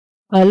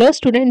Hello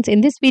students, in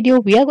this video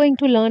we are going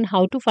to learn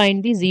how to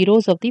find the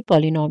zeros of the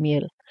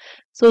polynomial.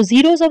 So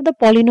zeros of the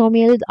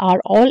polynomial are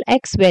all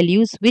x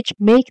values which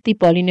make the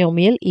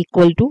polynomial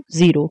equal to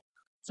 0.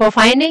 For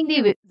finding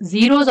the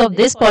zeros of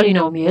this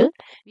polynomial,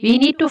 we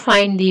need to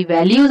find the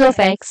values of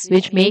x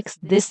which makes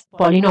this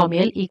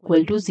polynomial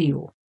equal to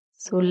 0.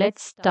 So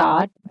let's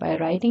start by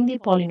writing the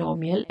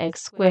polynomial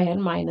x square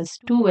minus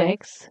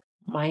 2x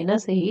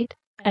minus 8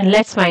 and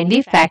let's find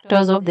the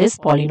factors of this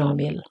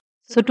polynomial.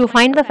 So to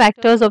find the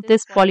factors of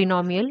this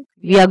polynomial,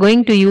 we are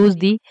going to use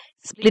the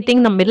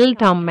splitting the middle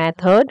term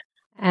method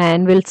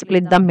and we'll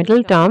split the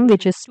middle term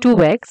which is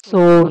 2x.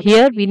 So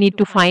here we need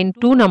to find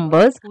two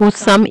numbers whose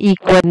sum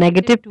equals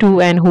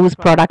 -2 and whose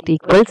product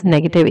equals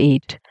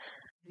 -8.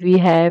 We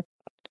have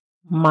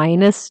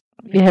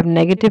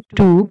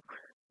 -2,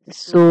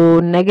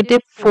 so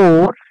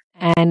 -4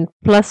 and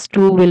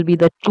 +2 will be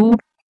the two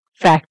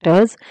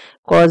factors,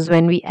 because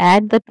when we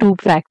add the two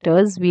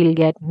factors we'll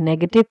get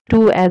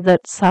 -2 as a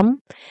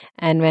sum,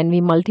 and when we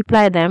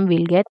multiply them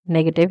we'll get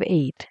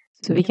 -8.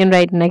 So we can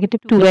write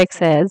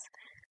 -2x as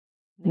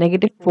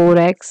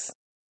 -4x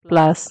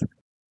plus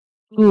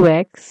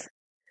 2x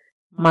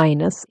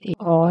minus 8,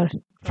 or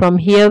from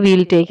here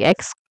we'll take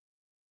x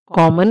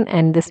common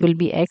and this will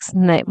be x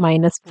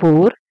minus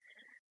 4.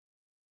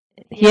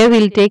 Here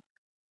we'll take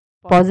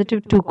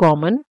 +2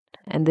 common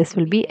and this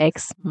will be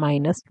x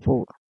minus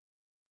 4.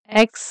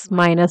 X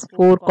minus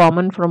 4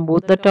 common from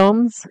both the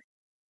terms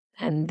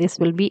and this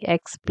will be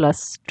x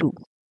plus 2.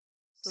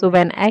 So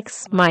when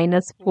x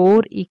minus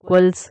 4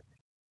 equals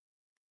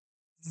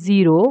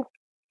 0,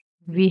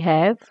 we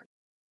have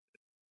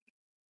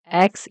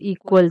x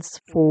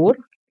equals 4,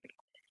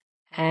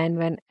 and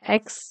when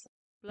x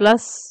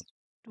plus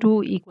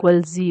 2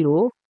 equals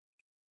 0,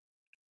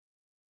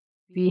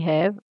 we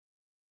have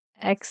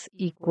x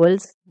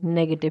equals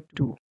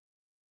 -2.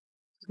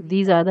 So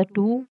these are the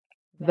two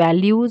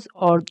values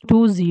or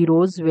two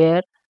zeros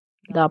where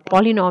the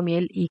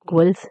polynomial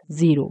equals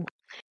 0.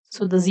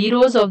 So the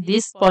zeros of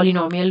this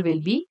polynomial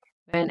will be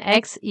when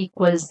x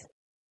equals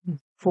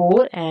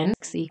 4 and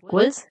x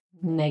equals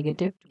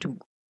 -2.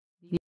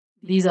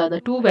 These are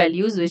the two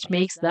values which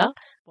makes the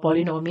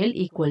polynomial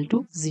equal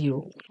to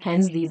 0.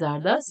 Hence these are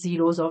the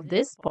zeros of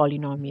this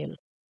polynomial.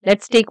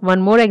 Let's take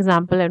one more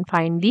example and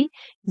find the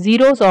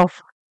zeros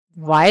of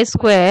y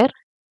square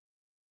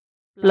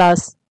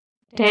plus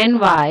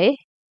 10y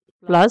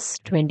plus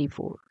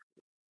 24.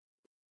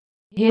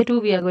 Here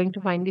too we are going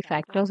to find the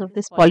factors of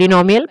this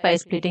polynomial by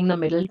splitting the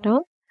middle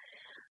term.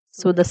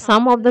 So the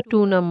sum of the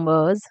two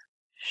numbers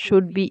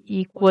should be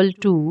equal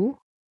to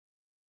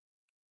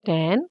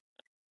 10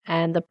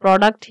 and the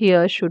product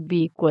here should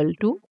be equal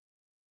to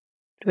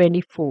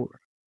 24.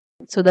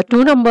 So the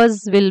two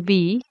numbers will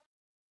be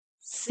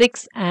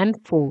 6 and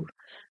 4,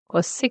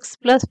 because 6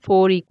 plus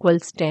 4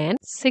 equals 10.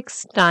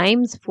 6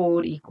 times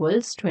 4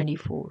 equals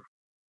 24.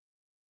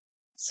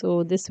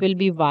 So this will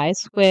be y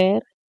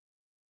square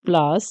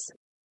plus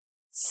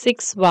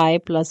 6y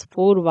plus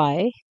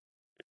 4y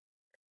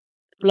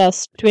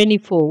plus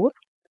 24.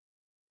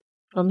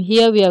 From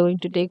here we are going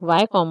to take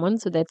y common,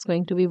 so that's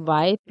going to be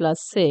y plus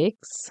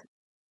 6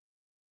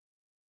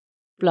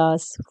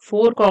 plus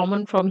 4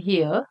 common from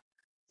here,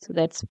 so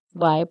that's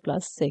y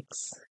plus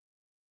 6.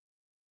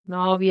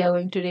 Now we are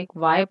going to take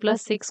y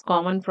plus 6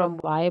 common from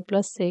y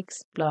plus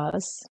 6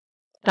 plus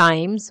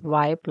times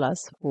y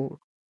plus 4.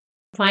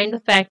 To find the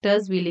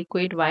factors, we'll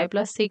equate y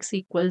plus 6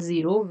 equals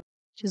 0,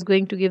 which is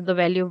going to give the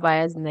value of y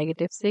as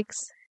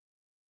 -6,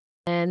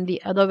 and the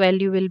other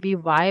value will be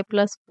y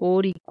plus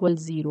 4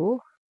 equals 0,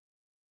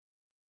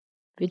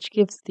 which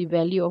gives the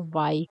value of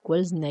y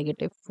equals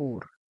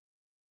 -4.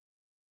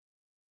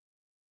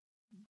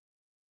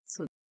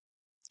 So,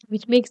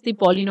 which makes the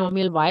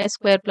polynomial y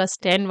square plus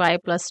 10y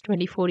plus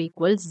 24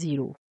 equals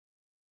 0.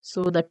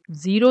 So the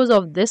zeros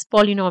of this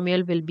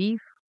polynomial will be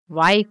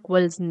y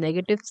equals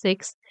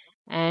 -6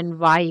 and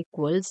y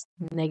equals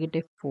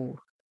 -4.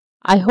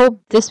 I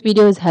hope this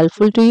video is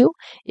helpful to you.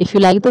 If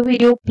you like the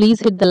video, please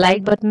hit the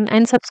like button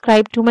and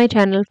subscribe to my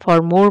channel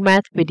for more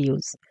math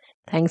videos.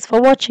 Thanks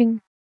for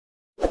watching.